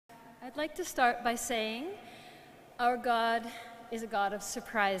I'd like to start by saying our God is a God of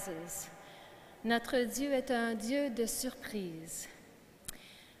surprises. Notre Dieu est un Dieu de surprises.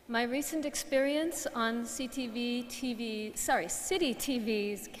 My recent experience on City TV's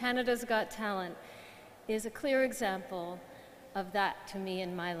Canada's Got Talent is a clear example of that to me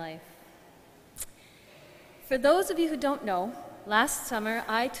in my life. For those of you who don't know, last summer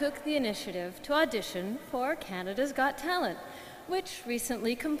I took the initiative to audition for Canada's Got Talent, which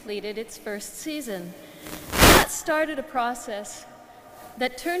recently completed its first season. That started a process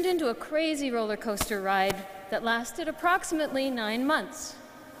that turned into a crazy roller coaster ride that lasted approximately 9 months.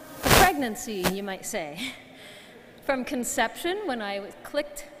 A pregnancy, you might say. From conception, when I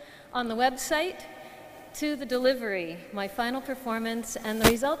clicked on the website, to the delivery, my final performance, and the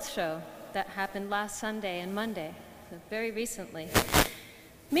results show that happened last Sunday and Monday, so very recently.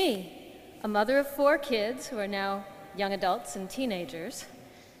 Me, a mother of 4 kids who are now young adults and teenagers,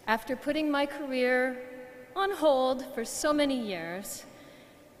 after putting my career on hold for so many years,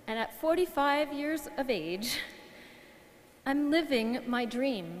 and at 45 years of age, I'm living my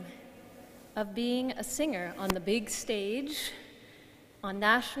dream of being a singer on the big stage, on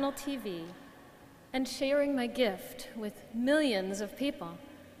national TV, and sharing my gift with millions of people.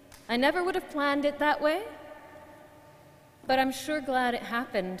 I never would have planned it that way, but I'm sure glad it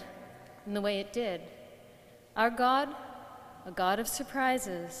happened in the way it did. Our God, a God of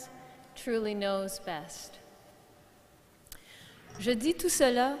surprises, truly knows best. Je dis tout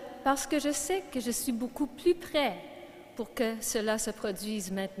cela parce que je sais que je suis beaucoup plus près pour que cela se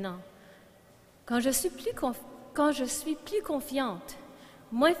produise maintenant. Quand je suis plus confiante,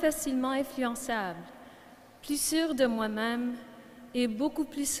 moins facilement influençable, plus sûre de moi-même et beaucoup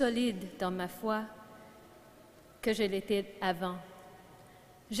plus solide dans ma foi que je l'étais avant.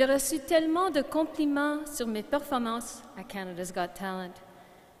 J'ai reçu tellement de compliments sur mes performances à Canada's Got Talent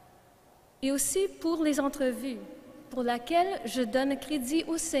et aussi pour les entrevues pour lesquelles je donne crédit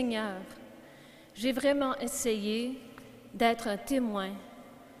au Seigneur. J'ai vraiment essayé d'être un témoin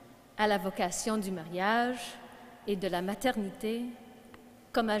à la vocation du mariage et de la maternité,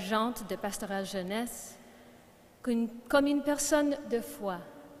 comme agente de pastoral jeunesse, comme une personne de foi.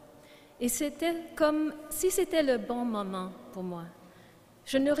 Et c'était comme si c'était le bon moment pour moi.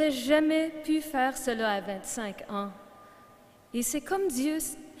 Je n'aurais jamais pu faire cela à 25 ans. Et c'est comme Dieu,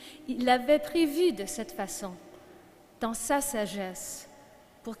 il l'avait prévu de cette façon, dans sa sagesse,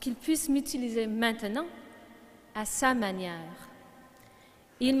 pour qu'il puisse m'utiliser maintenant à sa manière.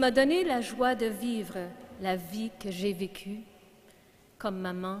 Et il m'a donné la joie de vivre la vie que j'ai vécue, comme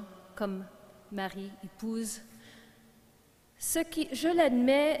maman, comme mari, épouse. Ce qui, je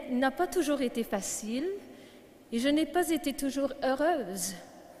l'admets, n'a pas toujours été facile, et je n'ai pas été toujours heureuse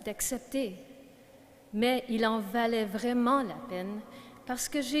d'accepter. Mais il en valait vraiment la peine, parce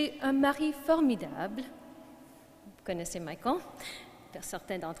que j'ai un mari formidable. Vous connaissez Michael, pour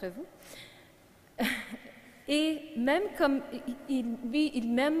certains d'entre vous. Et même comme il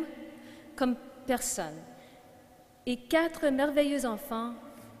m'aime comme personne. Et 4 merveilleux enfants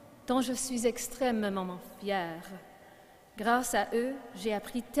dont je suis extrêmement fière. Grâce à eux, j'ai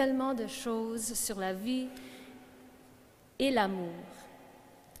appris tellement de choses sur la vie et l'amour.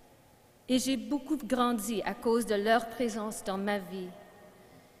 Et j'ai beaucoup grandi à cause de leur présence dans ma vie.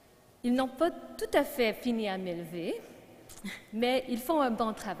 Ils n'ont pas tout à fait fini à m'élever, mais ils font un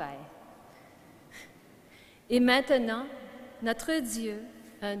bon travail. Et maintenant, notre Dieu,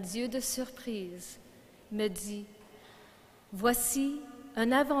 un Dieu de surprise, me dit, « Voici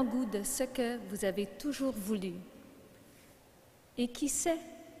un avant-goût de ce que vous avez toujours voulu. » Et qui sait,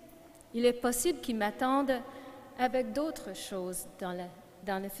 il est possible qu'il m'attende avec d'autres choses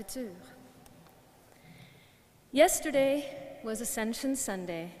dans le futur. Yesterday was Ascension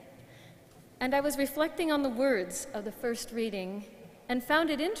Sunday, and I was reflecting on the words of the first reading and found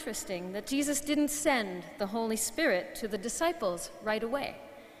it interesting that Jesus didn't send the Holy Spirit to the disciples right away.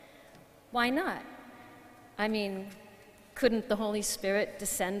 Why not? I mean, couldn't the Holy Spirit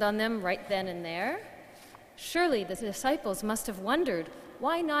descend on them right then and there? Surely the disciples must have wondered,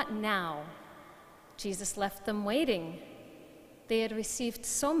 why not now? Jesus left them waiting. They had received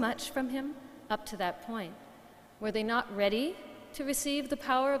so much from him up to that point. Were they not ready to receive the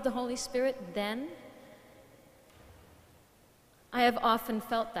power of the Holy Spirit then? I have often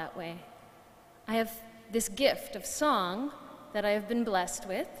felt that way. I have this gift of song that I have been blessed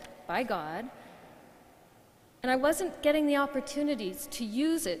with by God, and I wasn't getting the opportunities to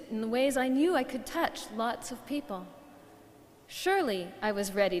use it in the ways I knew I could touch lots of people. Surely I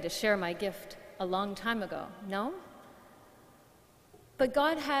was ready to share my gift a long time ago, no? But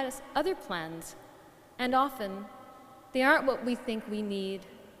God has other plans, and often they aren't what we think we need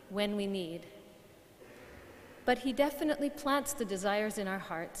when we need. But he definitely plants the desires in our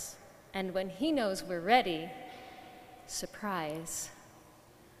hearts, and when he knows we're ready, surprise.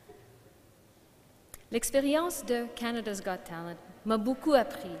 L'expérience de Canada's Got Talent m'a beaucoup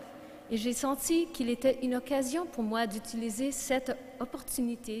appris et j'ai senti qu'il était une occasion pour moi d'utiliser cette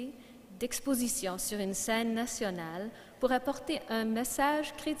opportunité d'exposition sur une scène nationale pour apporter un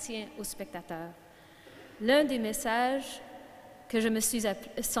message chrétien aux spectateurs. L'un des messages que je me suis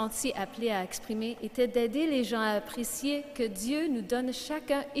sentie appelée à exprimer était d'aider les gens à apprécier que Dieu nous donne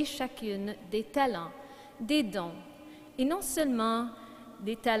chacun et chacune des talents, des dons, et non seulement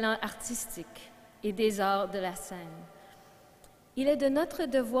des talents artistiques et des arts de la scène. Il est de notre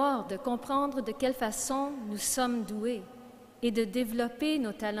devoir de comprendre de quelle façon nous sommes doués et de développer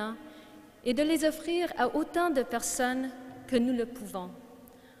nos talents et de les offrir à autant de personnes que nous le pouvons,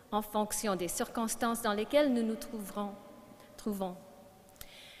 en fonction des circonstances dans lesquelles nous nous trouvons.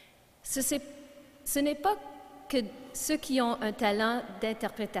 Ce n'est pas que ceux qui ont un talent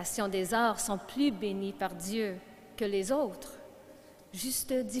d'interprétation des arts sont plus bénis par Dieu que les autres,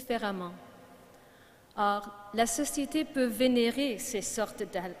 juste différemment. Or, la société peut vénérer ces sortes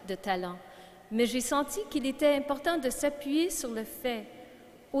de talents, mais j'ai senti qu'il était important de s'appuyer sur le fait,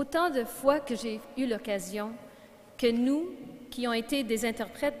 autant de fois que j'ai eu l'occasion, que nous, qui ont été des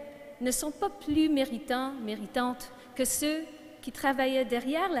interprètes, ne sont pas plus méritantes que ceux qui travaillaient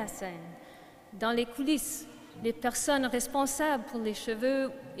derrière la scène, dans les coulisses, les personnes responsables pour les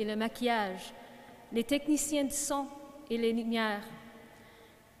cheveux et le maquillage, les techniciens du son et les lumières,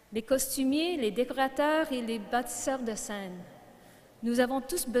 les costumiers, les décorateurs et les bâtisseurs de scène. Nous avons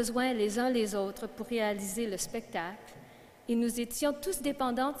tous besoin les uns les autres pour réaliser le spectacle et nous étions tous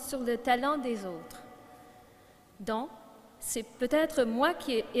dépendants sur le talent des autres. Donc, c'est peut-être moi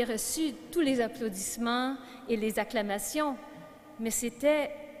qui ai reçu tous les applaudissements et les acclamations, mais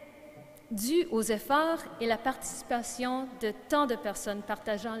c'était dû aux efforts et la participation de tant de personnes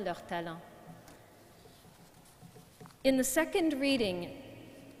partageant leurs talents. In the second reading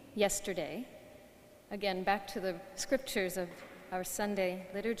yesterday, again back to the scriptures of our Sunday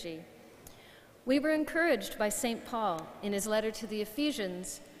liturgy, we were encouraged by St. Paul in his letter to the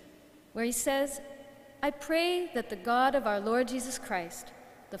Ephesians, where he says, "I pray that the God of our Lord Jesus Christ,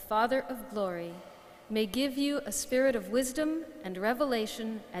 the Father of glory, may give you a spirit of wisdom and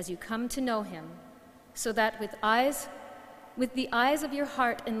revelation as you come to know him, so that with the eyes of your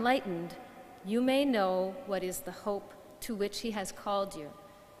heart enlightened, you may know what is the hope to which he has called you.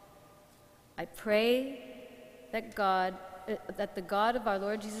 I pray that the God of our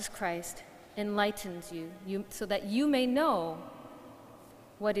Lord Jesus Christ enlightens you so that you may know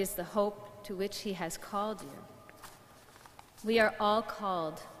what is the hope to which he has called you." We are all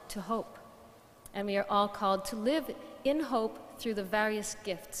called to hope, and we are all called to live in hope through the various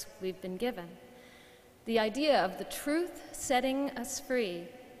gifts we've been given. The idea of the truth setting us free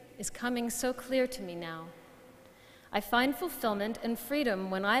is coming so clear to me now. I find fulfillment and freedom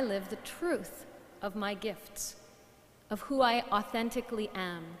when I live the truth of my gifts, of who I authentically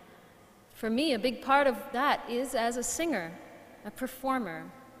am. For me, a big part of that is as a singer, a performer.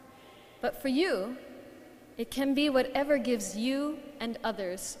 But for you, it can be whatever gives you and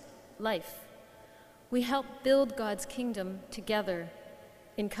others life. We help build God's kingdom together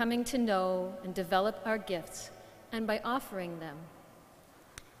in coming to know and develop our gifts and by offering them.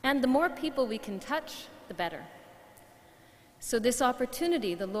 And the more people we can touch, the better. So this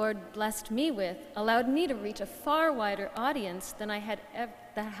opportunity the Lord blessed me with allowed me to reach a far wider audience than I had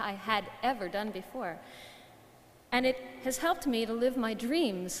ever done before. And it has helped me to live my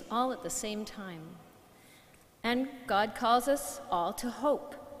dreams all at the same time. And God calls us all to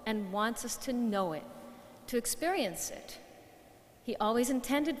hope and wants us to know it, to experience it. He always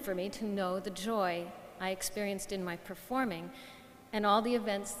intended for me to know the joy I experienced in my performing and all the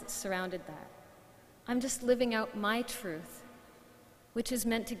events that surrounded that. I'm just living out my truth, which is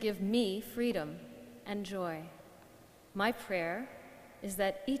meant to give me freedom and joy. My prayer is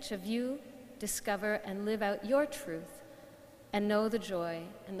that each of you discover and live out your truth and know the joy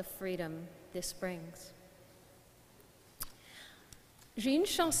and the freedom this brings. J'ai une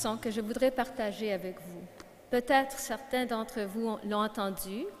chanson que je voudrais partager avec vous. Peut-être certains d'entre vous l'ont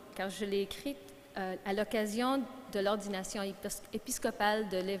entendue, car je l'ai écrite à l'occasion de l'ordination épiscopale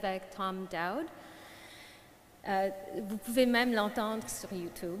de l'évêque Thomas Dowd. Vous pouvez même l'entendre sur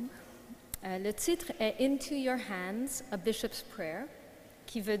YouTube. Le titre est « Into Your Hands, a Bishop's Prayer »,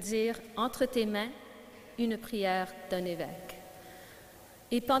 qui veut dire « Entre tes mains, une prière d'un évêque ».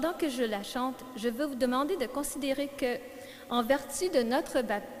 Et pendant que je la chante, je veux vous demander de considérer que, en vertu de notre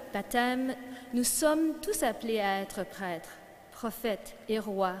baptême, nous sommes tous appelés à être prêtres, prophète et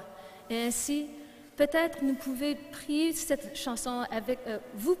roi. Et ainsi, peut-être vous pouvez prier cette chanson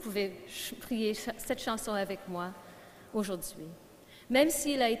avec moi aujourd'hui. Même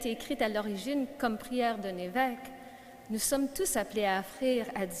s'il a été écrite à l'origine comme prière d'un évêque, nous sommes tous appelés à offrir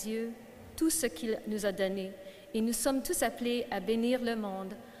à Dieu tout ce qu'il nous a donné et nous sommes tous appelés à bénir le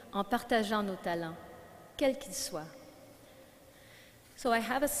monde en partageant nos talents, quels qu'ils soient. So I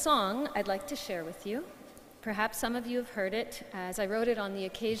have a song I'd like to share with you. Perhaps some of you have heard it, as I wrote it on the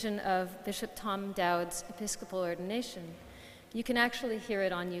occasion of Bishop Tom Dowd's Episcopal ordination. You can actually hear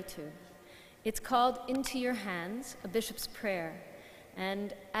it on YouTube. It's called Into Your Hands, a Bishop's Prayer.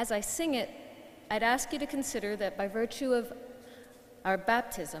 And as I sing it, I'd ask you to consider that by virtue of our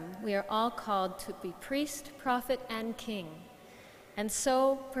baptism, we are all called to be priest, prophet, and king. And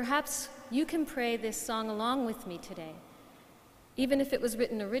so perhaps you can pray this song along with me today, even if it was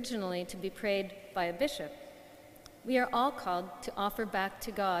written originally to be prayed by a bishop. We are all called to offer back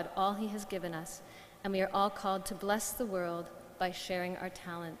to God all He has given us, and we are all called to bless the world by sharing our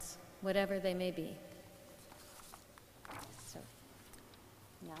talents, whatever they may be. So,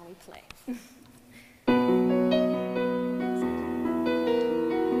 now we play.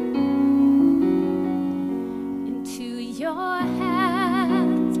 Into your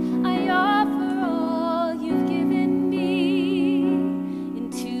hands I offer all you've given me.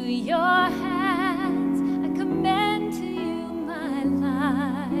 Into your hands I commend to you my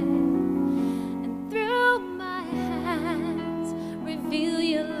life. And through my hands reveal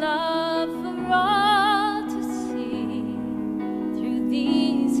your love for all to see. Through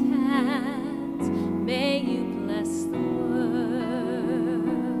these hands may you bless the world.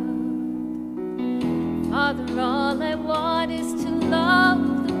 Father, all I want is to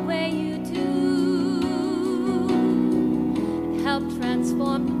love the way you do and help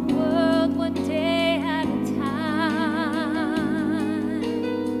transform the world one day at a time.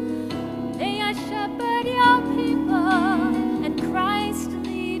 May I shepherd your people and Christ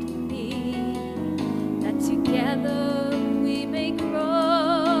lead me, that together we may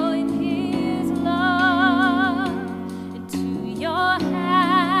grow in His love. Into your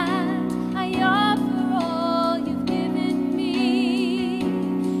hands I offer all you've given me.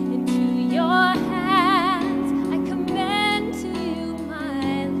 Into your hands I commend to you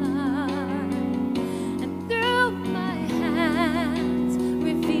my life. And through my hands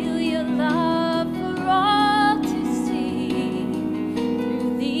reveal your love for all to see.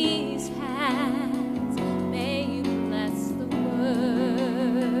 Through these hands may you bless the world.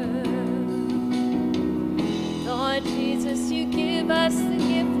 Lord Jesus, you give us the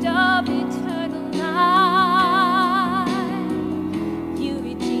gift of eternal life. You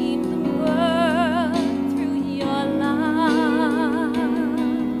redeem the world through your love.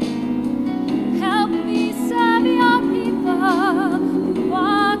 Help me serve your people who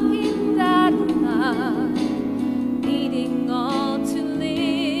walk in that love, leading all to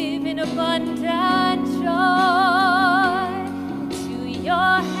live in abundant joy. Into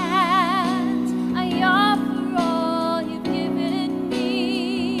your hands I offer all you've given me.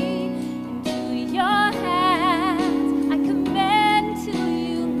 Into your hands I commend to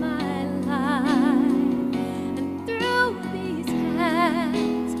you my life. And through these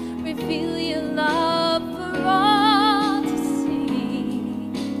hands reveal your love for all to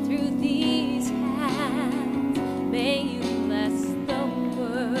see. Through these hands may you bless the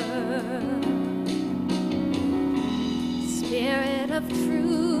world. Spirit of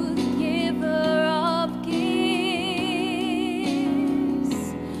truth, giver of gifts,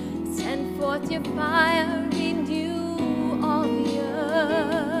 send forth your fire